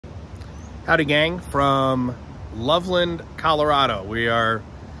Howdy gang from Loveland, Colorado. We are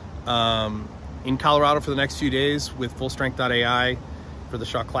in Colorado for the next few days with fullstrength.ai for the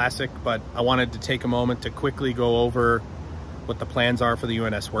Shaw Classic, but I wanted to take a moment to quickly go over what the plans are for the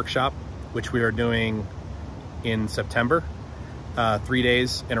UNS Workshop, which we are doing in September, 3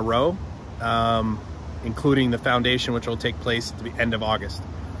 days in a row, including the foundation, which will take place at the end of August.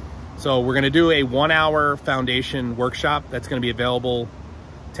 So we're going to do a 1-hour foundation workshop that's going to be available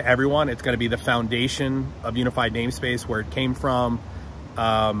to everyone. It's going to be the foundation of Unified Namespace, where it came from,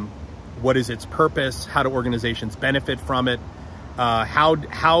 what is its purpose, how do organizations benefit from it,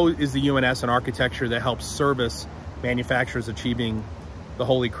 how is the UNS an architecture that helps service manufacturers achieving the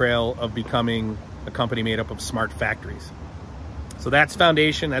holy grail of becoming a company made up of smart factories. So that's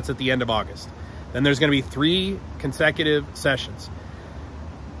foundation. That's at the end of August. Then there's going to be 3 consecutive sessions.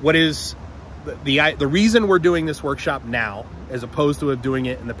 What is the reason we're doing this workshop now, as opposed to doing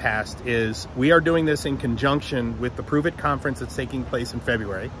it in the past, is we are doing this in conjunction with the Prove It conference that's taking place in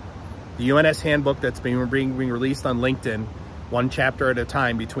February. The UNS handbook that's being released on LinkedIn, 1 chapter at a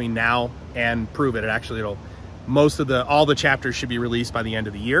time between now and Prove It. All the chapters should be released by the end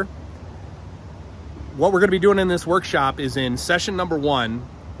of the year. What we're going to be doing in this workshop is, in session number 1,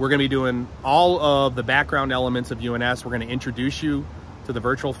 we're going to be doing all of the background elements of UNS. We're going to introduce you to the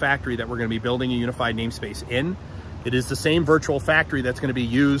virtual factory that we're going to be building a unified namespace in. It is the same virtual factory that's going to be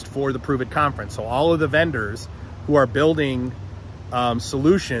used for the Prove It conference. So all of the vendors who are building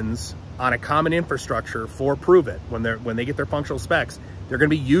solutions on a common infrastructure for Prove It, when they get their functional specs, they're going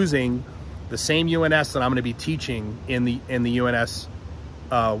to be using the same UNS that I'm going to be teaching in the UNS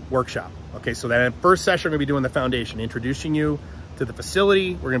workshop. Okay, so that first session we're going to be doing the foundation, introducing you to the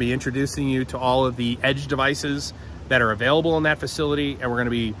facility. We're going to be introducing you to all of the edge devices that are available in that facility, and we're going to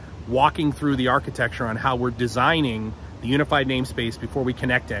be walking through the architecture on how we're designing the unified namespace before we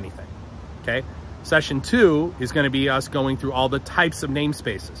connect to anything. Okay, session 2 is going to be us going through all the types of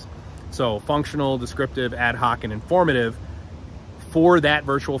namespaces, so functional, descriptive, ad hoc, and informative for that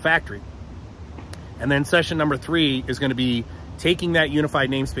virtual factory. And then session number 3 is going to be taking that unified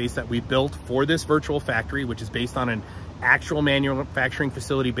namespace that we built for this virtual factory, which is based on an actual manufacturing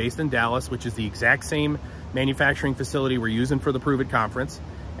facility based in Dallas, which is the exact same manufacturing facility we're using for the Prove It conference.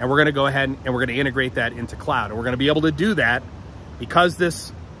 And we're going to go ahead and we're going to integrate that into cloud. And we're going to be able to do that because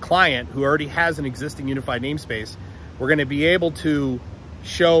this client, who already has an existing unified namespace, we're going to be able to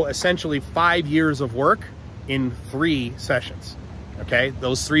show essentially 5 years of work in 3 sessions. Okay,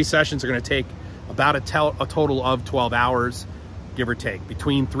 those 3 sessions are going to take about a total of 12 hours, give or take,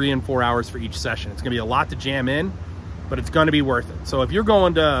 between 3 and 4 hours for each session. It's going to be a lot to jam in, but it's going to be worth it. So if you're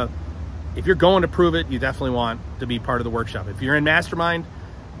going to Prove It, you definitely want to be part of the workshop. If you're in Mastermind,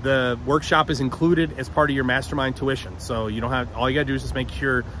 the workshop is included as part of your Mastermind tuition. So you don't have, all you got to do is just make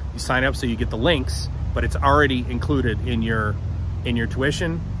sure you sign up so you get the links, but it's already included in your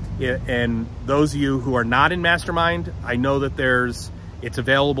tuition. And those of you who are not in Mastermind, I know that it's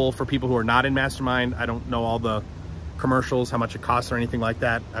available for people who are not in Mastermind. I don't know all the commercials, how much it costs or anything like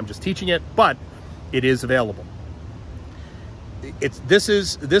that. I'm just teaching it, but it is available. This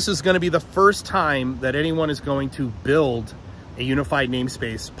is going to be the first time that anyone is going to build a unified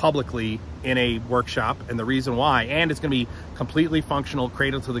namespace publicly in a workshop, and the reason why, and it's going to be completely functional,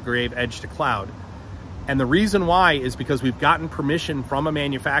 cradle to the grave, edge to cloud. And the reason why is because we've gotten permission from a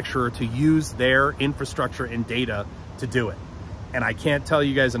manufacturer to use their infrastructure and data to do it. And I can't tell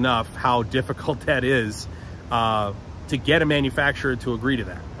you guys enough how difficult that is to get a manufacturer to agree to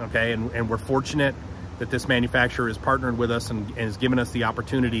that. Okay, and we're fortunate that this manufacturer has partnered with us and has given us the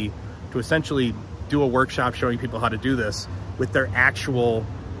opportunity to essentially do a workshop showing people how to do this with their actual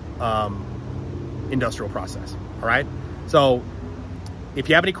industrial process. All right, so if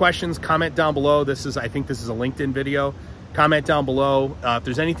you have any questions, comment down below. I think this is a LinkedIn video. Comment down below if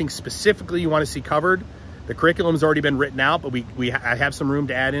there's anything specifically you want to see covered. The curriculum has already been written out, but I have some room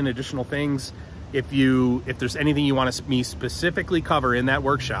to add in additional things. If there's anything you want me specifically cover in that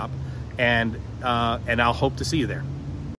workshop, and I'll hope to see you there.